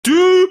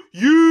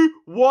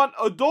want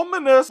a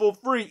dominus for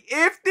free?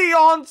 If the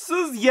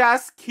answer's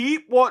yes,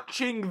 keep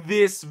watching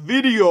this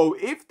video.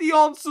 If the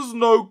answer's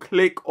no,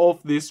 click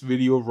off this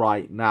video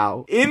right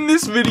now. In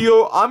this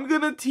video, I'm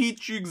gonna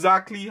teach you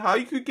exactly how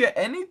you could get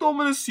any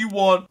dominus you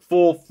want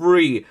for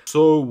free.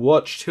 So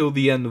watch till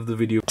the end of the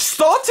video.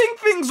 Starting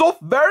things off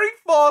very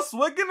fast,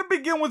 we're gonna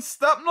begin with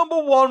step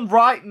number 1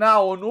 right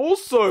now. And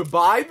also,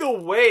 by the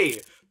way,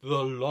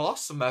 the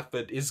last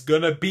method is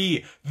gonna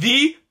be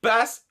the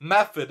best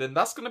method, and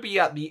that's gonna be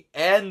at the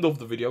end of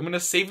the video. I'm gonna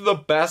save the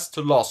best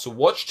to last, so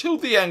watch till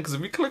the end, because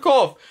if you click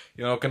off,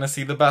 you're not gonna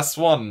see the best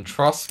one.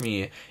 Trust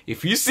me,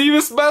 if you see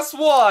this best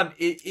one,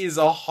 it is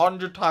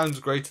 100 times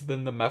greater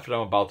than the method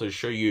I'm about to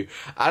show you.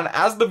 And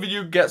as the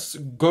video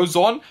goes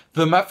on,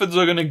 the methods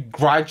are gonna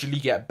gradually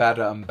get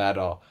better and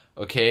better.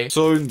 Okay,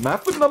 so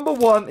method number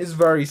 1 is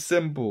very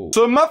simple.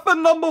 So method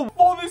number,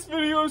 before this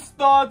video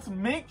starts,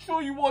 make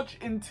sure you watch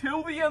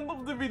until the end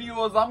of the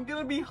video, as I'm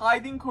gonna be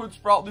hiding codes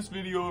throughout this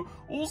video.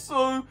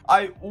 Also,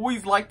 I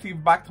always like to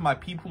give back to my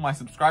people, my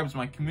subscribers,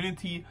 my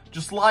community.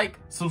 Just like,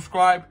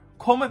 subscribe,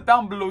 comment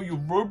down below your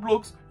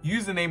Roblox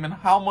username and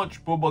how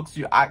much Robux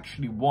you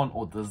actually want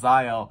or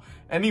desire.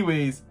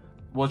 Anyways,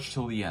 watch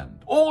till the end.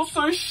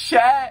 Also,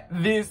 share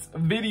this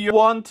video.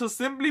 One, to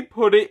simply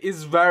put it,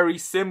 is very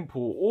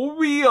simple.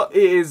 All it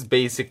is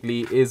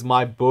basically is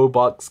my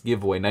Robux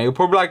giveaway. Now you're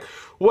probably like,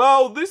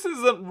 well, this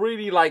isn't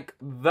really like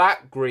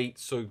that great,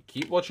 so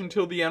keep watching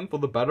till the end for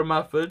the better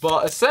method.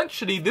 But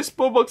essentially, this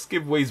Robux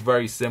giveaway is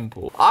very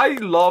simple. I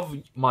love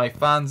my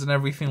fans and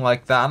everything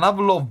like that, and I have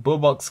a lot of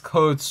Robux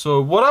codes. So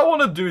what I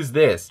want to do is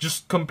this: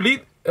 just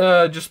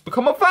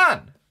become a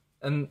fan.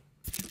 And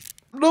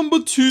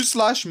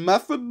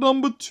method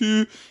number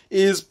 2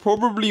 is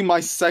probably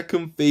my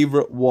second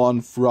favorite one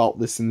throughout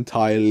this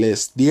entire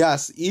list.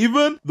 Yes,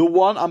 even the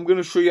one I'm going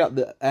to show you at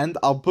the end,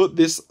 I'll put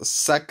this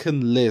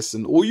second list,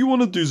 and all you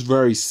want to do is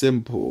very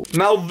simple.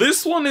 Now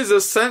this one is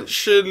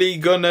essentially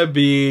gonna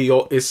be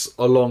it's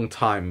a long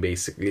time.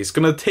 Basically, it's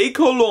gonna take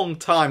a long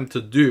time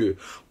to do,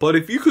 but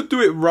if you could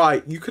do it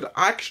right, you could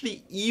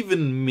actually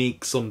even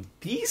make some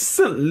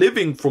decent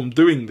living from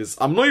doing this.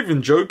 I'm not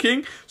even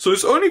joking. So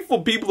it's only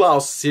for people that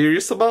are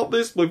serious about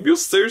this, but if you're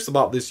serious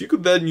about this, you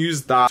could then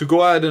use that to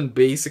go ahead and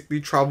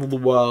basically travel the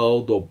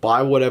world or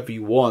buy whatever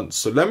you want.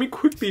 So let me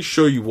quickly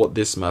show you what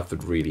this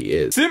method really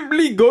is.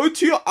 Simply go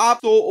to your App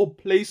Store or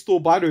Play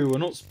Store. By the way, we're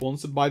not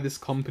sponsored by this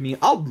company.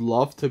 I'd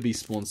love to be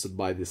sponsored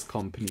by this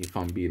company if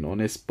I'm being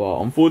honest,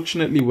 but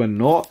unfortunately we're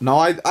not. Now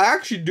I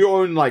actually do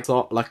own like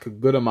a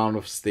good amount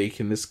of stake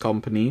in this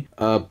company,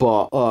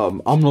 but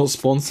I'm not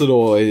sponsored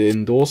or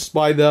endorsed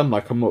by them.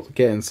 Like, I'm not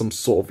getting some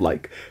sort of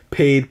like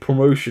paid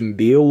promotion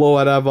deal or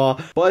whatever.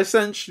 But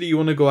essentially, you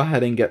want to go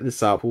ahead and get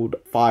this app called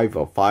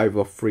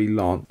Fiverr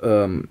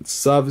freelance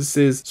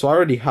services. So I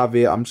already have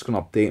it. I'm just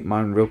gonna update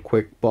mine real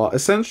quick. But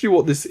essentially,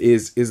 what this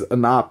is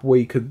an app where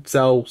you could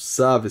sell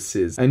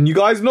services. And you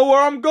guys know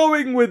where I'm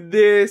going with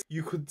this.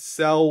 You could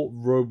sell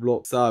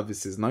Roblox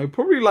services. Now you're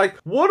probably like,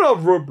 what are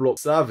Roblox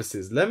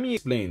services? Let me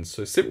explain.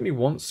 So simply,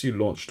 once you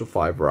launch the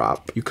Fiverr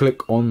app, you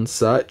click on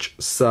search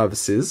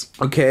services.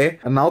 Okay,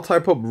 and now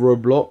type up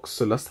Roblox.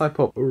 So let's type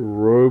up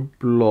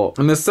Roblox,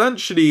 and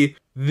essentially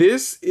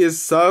this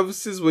is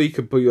services where you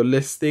could put your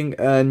listing,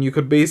 and you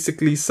could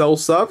basically sell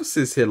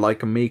services here,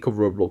 like a make a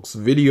Roblox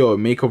video,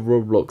 make a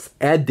Roblox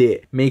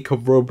edit, make a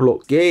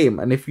Roblox game.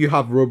 And if you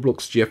have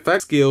Roblox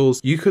GFX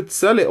skills, you could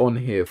sell it on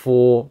here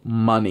for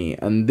money.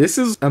 And this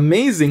is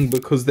amazing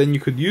because then you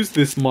could use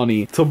this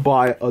money to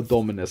buy a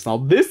dominus. Now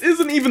this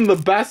isn't even the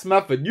best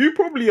method. You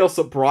probably are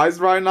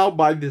surprised right now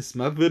by this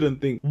method and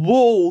think,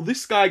 whoa,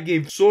 this guy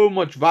gave so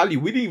much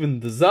value. We didn't even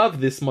deserve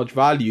this much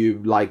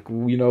value. Like,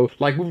 you know,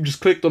 like we've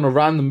just clicked on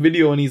a random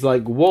video and he's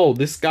like, whoa,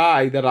 this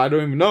guy that I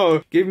don't even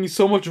know gave me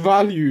so much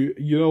value.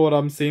 You know what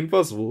I'm saying?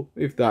 First of all,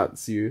 if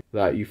that's you,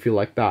 that you feel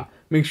like that,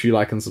 make sure you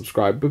like and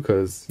subscribe,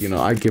 because, you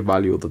know, I give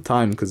value all the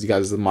time because you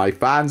guys are my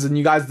fans and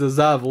you guys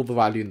deserve all the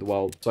value in the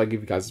world. So I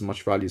give you guys as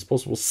much value as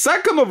possible.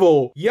 Second of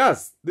all,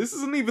 yes, this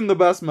isn't even the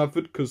best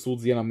method, because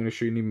towards the end I'm going to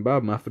show you an even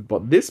better method.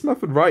 But this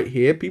method right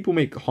here, people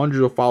make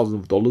hundreds of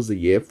thousands of dollars a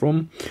year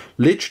from.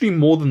 Literally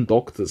more than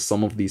doctors,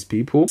 some of these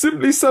people.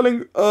 Simply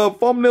selling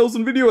thumbnails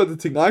and video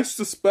editing. I used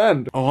to spend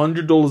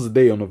 $100 a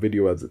day on a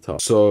video editor.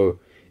 So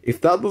if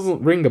that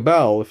doesn't ring a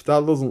bell,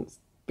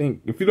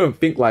 if you don't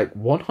think like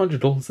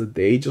 $100 a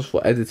day just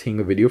for editing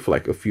a video for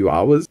like a few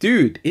hours,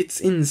 dude, it's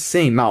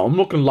insane. Now, I'm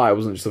not gonna lie, it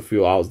wasn't just a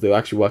few hours. They were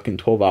actually working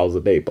 12 hours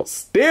a day, but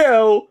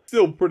still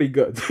pretty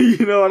good.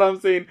 You know what I'm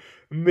saying?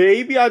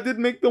 Maybe I did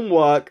make them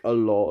work a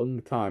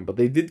long time, but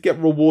they did get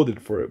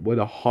rewarded for it with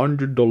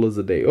 $100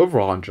 a day. Over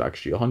 100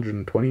 actually,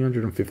 120,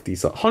 150,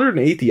 so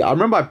 180. I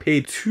remember I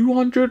paid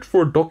 200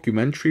 for a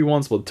documentary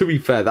once, but to be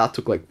fair, that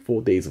took like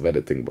 4 days of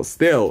editing, but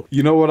still,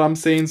 you know what I'm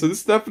saying? So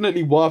this is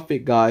definitely worth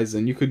it, guys,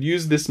 and you could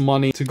use this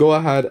money to go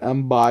ahead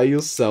and buy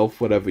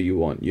yourself whatever you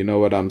want. You know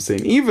what I'm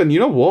saying? Even,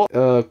 you know what?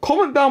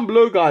 Comment down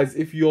below, guys,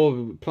 if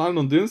you're planning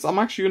on doing this. I'm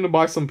actually going to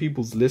buy some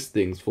people's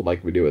listings for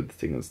like video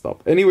editing and stuff.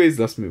 Anyways,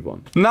 let's move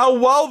on. Now,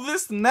 while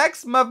this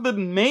next method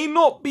may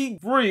not be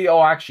free,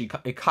 or actually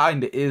it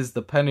kind of is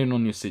depending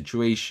on your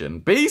situation.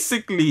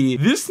 Basically,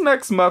 this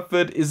next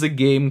method is a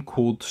game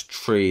called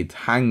Trade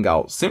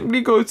Hangout.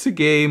 Simply go to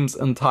games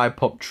and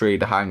type up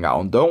Trade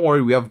Hangout. And don't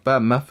worry, we have better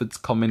methods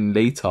coming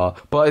later.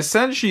 But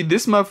essentially,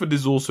 this method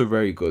is also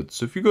very good.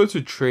 So if you go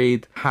to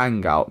Trade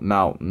Hangout,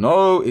 now,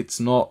 no, it's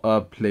not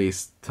a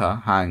place to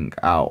hang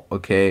out,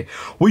 okay?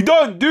 We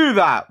don't do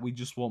that. We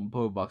just want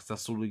Robux.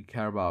 That's all we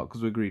care about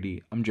because we're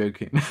greedy. I'm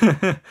joking.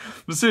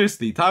 But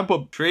seriously, type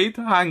up Trade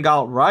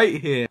Hangout right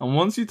here. And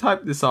once you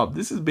type this up,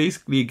 this is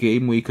basically a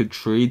game where you could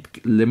trade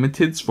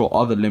limiteds for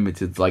other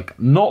limiteds. Like,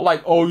 not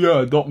like, oh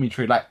yeah, adopt me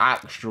trade, like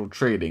actual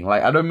trading.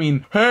 Like, I don't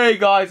mean, hey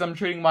guys, I'm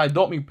trading my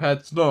adopt me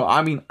pets. No,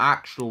 I mean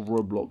actual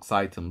Roblox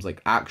items,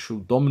 like actual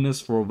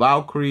dominus for a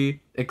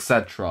Valkyrie,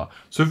 etc.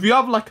 So if you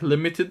have like a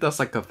limited that's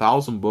like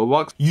 1,000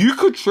 Robux, you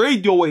could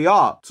trade your way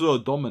up to a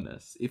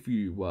dominus if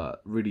you were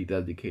really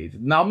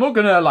dedicated. Now I'm not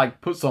gonna like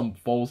put some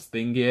false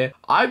thing here.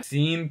 I've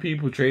seen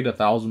people trade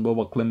 1,000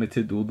 Robux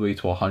limited all the way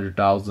to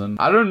 100,000.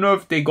 I don't know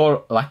if they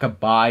got like a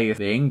buy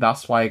thing.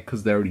 That's why,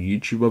 because they're a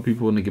YouTuber,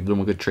 people want to give them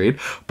a good trade.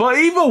 But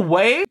either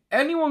way,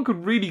 anyone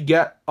could really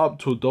get up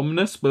to a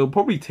dominus, but it'll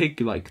probably take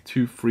you like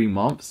 2-3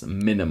 months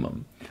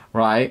minimum,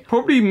 right?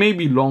 Probably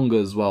maybe longer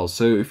as well.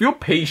 So if you're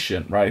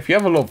patient, right, if you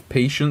have a lot of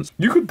patience,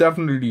 you could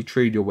definitely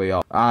trade your way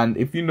up. And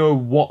if you know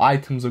what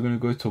items are going to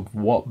go to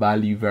what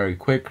value very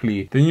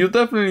quickly, then you're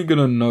definitely going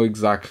to know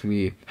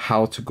exactly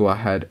how to go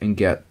ahead and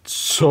get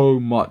so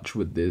much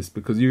with this,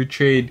 because you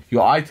trade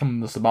your item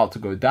that's about to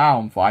go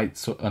down for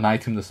an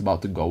item that's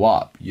about to go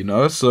up, you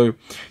know? So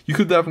you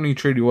could definitely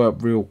trade your way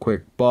up real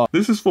quick. But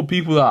this is for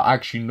people that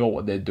actually know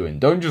what they're doing.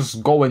 Don't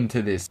just go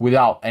into this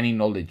without any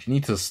knowledge. You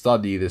need to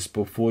study this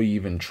before you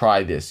even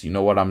try this. You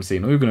know what I'm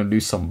saying? Or you're going to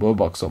lose some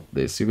Robux off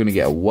this. You're going to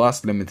get a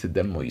worse limited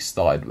than what you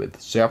started with.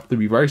 So you have to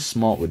be very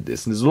smart with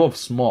this. And there's a lot of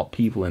smart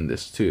people in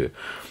this too.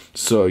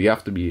 So you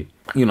have to be,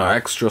 you know,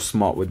 extra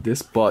smart with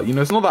this. But, you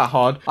know, it's not that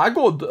hard. I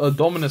got a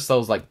dominus that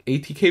was like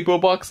 80k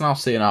Robux. Now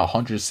sitting at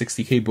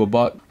 160k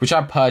Robux, which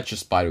I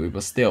purchased, by the way,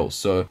 but still.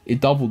 So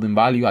it doubled in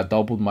value. I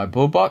doubled my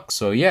Robux.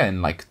 So yeah,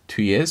 in like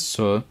 2 years.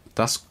 So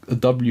that's a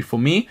W for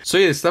me. So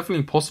yeah, it's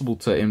definitely possible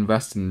to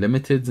invest in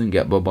limiteds and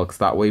get Robux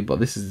that way,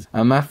 but this is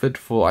a method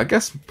for, I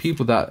guess,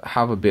 people that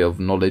have a bit of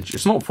knowledge.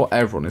 It's not for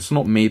everyone, it's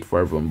not made for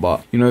everyone,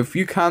 but you know, if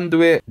you can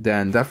do it,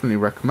 then definitely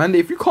recommend it.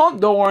 If you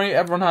can't, don't worry,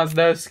 everyone has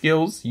their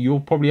skills. You'll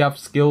probably have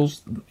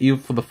skills either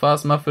for the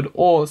first method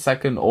or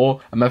second,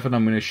 or a method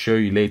I'm going to show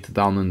you later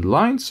down in the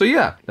line. So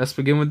yeah, let's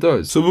begin with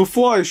those. So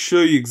before I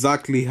show you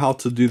exactly how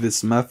to do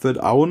this method,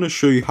 I want to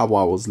show you how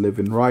I was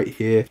living right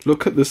here.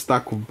 Look at the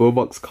stack of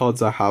Robux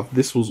cards I have.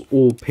 This was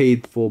all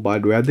paid for, by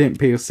the way. I didn't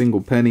pay a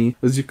single penny.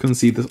 As you can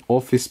see, this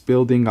office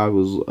building I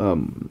was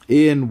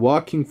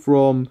working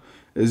from.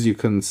 As you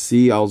can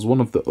see, I was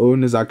one of the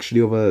owners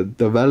actually of a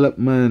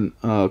development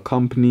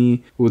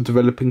company. We were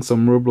developing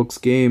some Roblox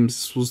games.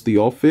 This was the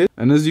office.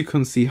 And as you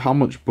can see how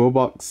much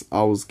Robux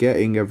I was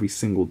getting every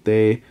single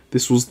day.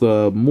 This was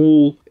the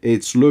mall.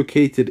 It's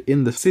located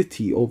in the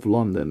city of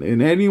London.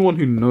 And anyone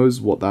who knows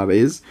what that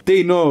is,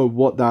 they know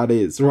what that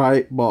is,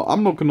 right? But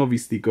I'm not going to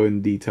obviously go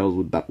in details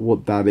with that,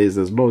 what that is.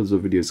 There's loads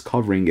of videos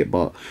covering it.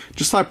 But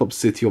just type up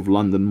City of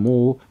London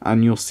Mall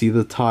and you'll see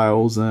the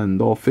tiles and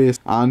the office.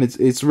 And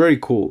it's very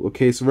cool,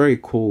 okay? It's very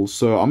cool.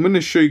 So I'm going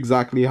to show you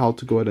exactly how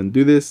to go ahead and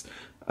do this.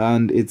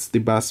 And it's the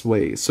best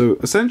way. So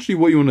essentially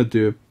what you want to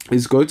do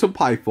is go to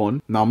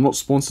Python. Now I'm not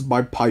sponsored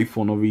by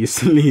Python,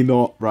 obviously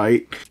not,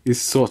 right? It's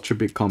such a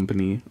big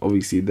company.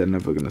 Obviously they're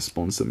never going to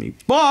sponsor me,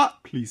 but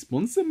please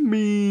sponsor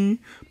me.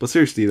 But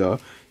seriously though,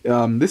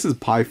 this is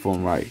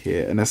Python right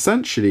here. And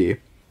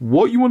essentially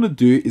what you want to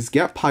do is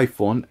get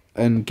Python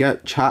and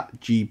get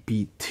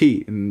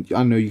ChatGPT. And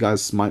I know you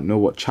guys might know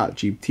what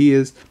ChatGPT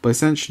is, but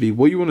essentially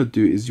what you want to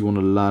do is you want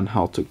to learn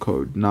how to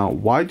code. Now,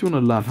 why do you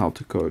want to learn how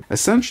to code?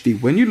 Essentially,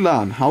 when you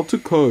learn how to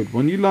code,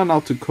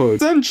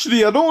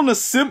 essentially, I don't want to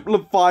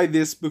simplify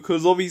this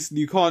because obviously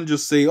you can't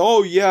just say,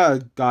 oh yeah,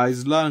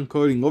 guys, learn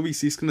coding.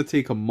 Obviously, it's going to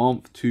take a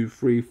month, 2,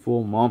 3,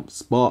 4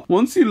 months. But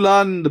once you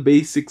learn the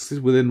basics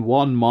within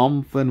 1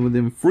 month, and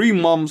within 3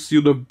 months,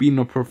 you'd have been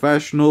a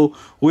professional.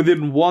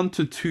 Within 1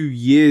 to 2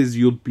 years,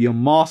 you'd be a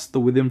master.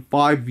 Within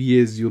 5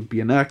 years, you'll be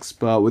an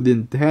expert.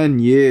 Within 10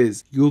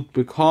 years, you'll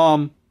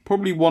become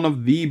probably one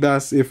of the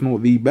best, if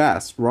not the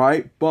best,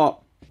 right? But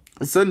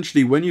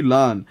essentially, when you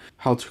learn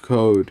how to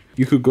code,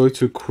 you could go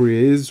to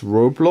careers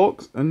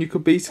Roblox and you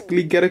could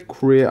basically get a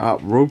career at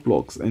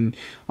Roblox. And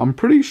I'm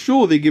pretty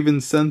sure they give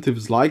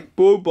incentives like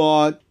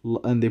Bobart,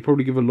 and they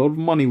probably give a lot of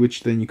money,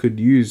 which then you could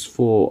use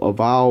for a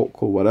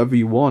Valk or whatever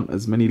you want,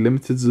 as many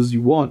limiteds as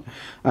you want.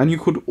 And you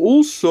could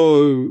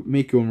also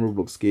make your own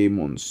Roblox game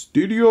on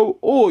Studio,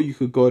 or you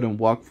could go ahead and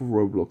work for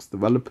Roblox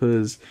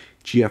developers,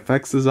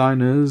 GFX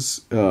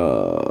designers,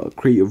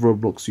 create a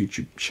Roblox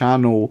YouTube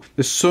channel.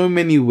 There's so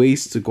many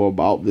ways to go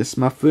about this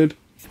method,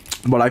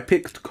 but I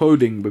picked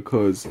coding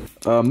because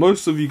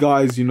most of you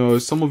guys, you know,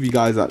 some of you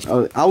guys,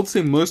 I would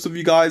say most of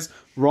you guys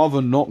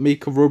rather not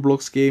make a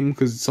Roblox game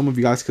because some of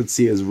you guys could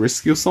see it as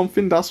risky or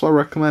something, that's why I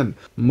recommend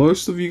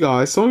some of you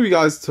guys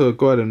to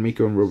go ahead and make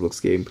your own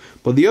Roblox game,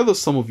 but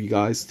some of you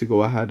guys to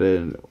go ahead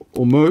and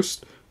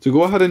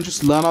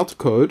just learn how to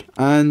code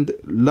and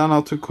learn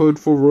how to code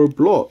for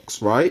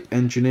Roblox, right?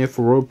 Engineer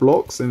for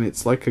Roblox, and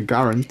it's like a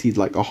guaranteed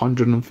like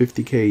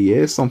 150k a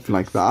year, something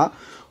like that,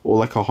 or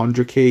like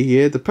 100k a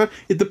year.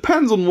 It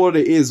depends on what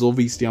it is,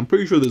 obviously. I'm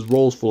pretty sure there's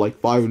roles for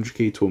like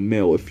 500k to a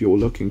mil if you're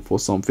looking for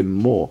something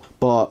more.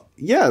 But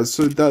yeah,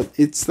 so that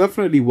it's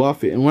definitely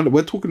worth it. And when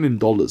we're talking in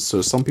dollars,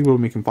 so some people are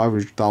making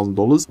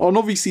 $500,000. And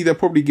obviously they're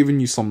probably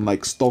giving you some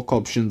like stock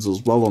options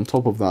as well on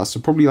top of that. So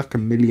probably like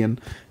 $1 million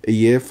a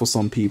year for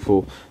some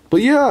people.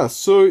 But yeah,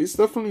 so it's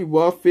definitely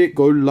worth it.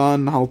 Go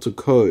learn how to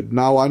code.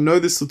 Now, I know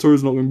this tutorial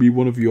is not going to be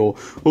one of your,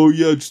 oh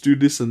yeah, just do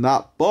this and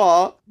that.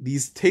 But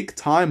these take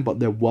time, but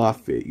they're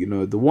worth it. You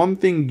know, the one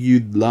thing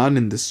you learn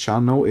in this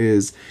channel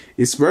is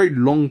it's very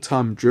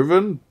long-term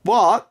driven.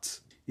 But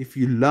if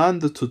you learn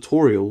the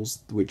tutorials,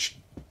 which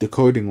the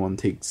coding one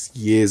takes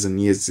years and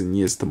years and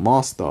years to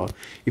master,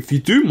 if you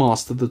do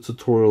master the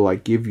tutorial I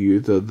give you,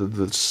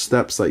 the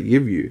steps I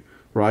give you,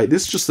 right,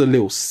 this is just a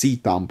little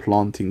seed that I'm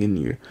planting in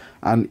you.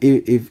 And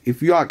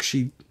if you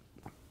actually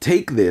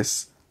take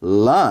this,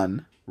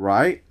 learn,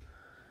 right,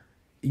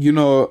 you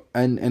know,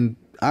 and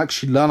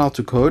actually learn how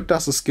to code,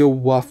 that's a skill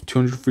worth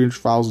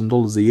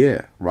 $200,000-$300,000 a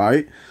year,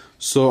 right?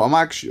 So I'm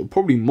actually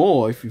probably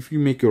more if you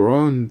make your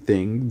own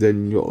thing,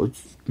 then you're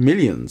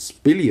millions,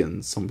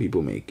 billions some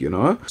people make, you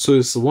know. So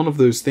it's one of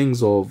those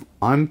things of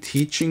I'm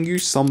teaching you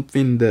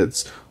something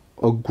that's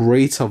a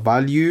greater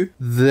value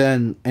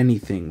than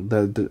anything.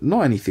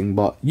 Not anything,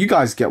 but you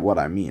guys get what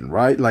I mean,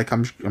 right? Like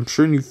I'm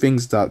showing you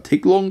things that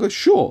take longer,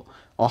 sure,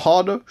 are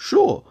harder,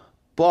 sure,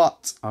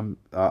 but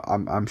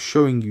I'm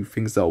showing you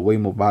things that are way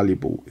more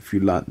valuable if you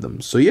learn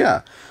them. So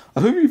yeah,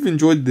 I hope you've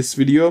enjoyed this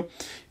video.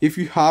 If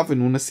you have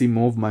and want to see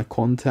more of my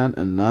content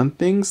and learn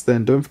things,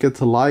 then don't forget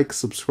to like,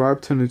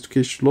 subscribe, turn the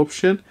notification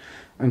option,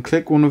 and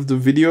click one of the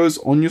videos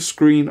on your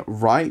screen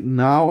right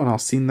now. And I'll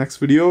see you in the next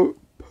video.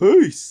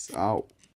 Peace out.